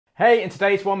Hey, in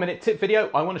today's 1 minute tip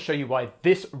video, I want to show you why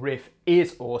this riff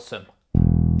is awesome.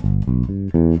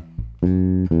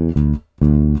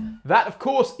 That, of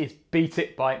course, is Beat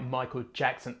It by Michael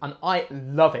Jackson, and I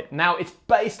love it. Now, it's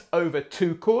based over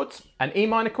two chords, an E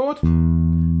minor chord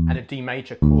and a D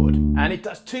major chord, and it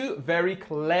does two very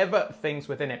clever things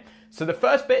within it. So the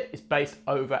first bit is based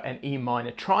over an E minor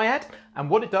triad,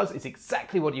 and what it does is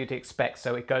exactly what you'd expect.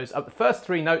 So it goes up, the first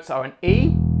three notes are an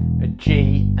E, a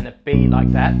G, and a B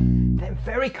like that. Then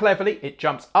very cleverly, it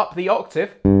jumps up the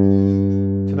octave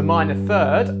to the minor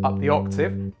third, up the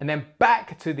octave, and then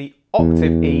back to the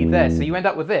octave E there. So you end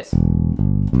up with this.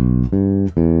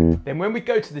 Then when we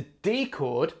go to the D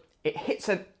chord, it hits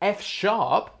an F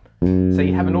sharp. So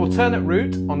you have an alternate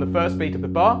root on the first beat of the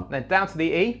bar, then down to the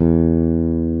E,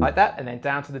 like that, and then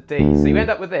down to the D. So you end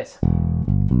up with this.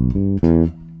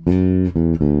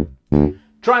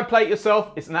 Try and play it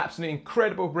yourself. It's an absolutely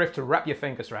incredible riff to wrap your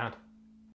fingers around.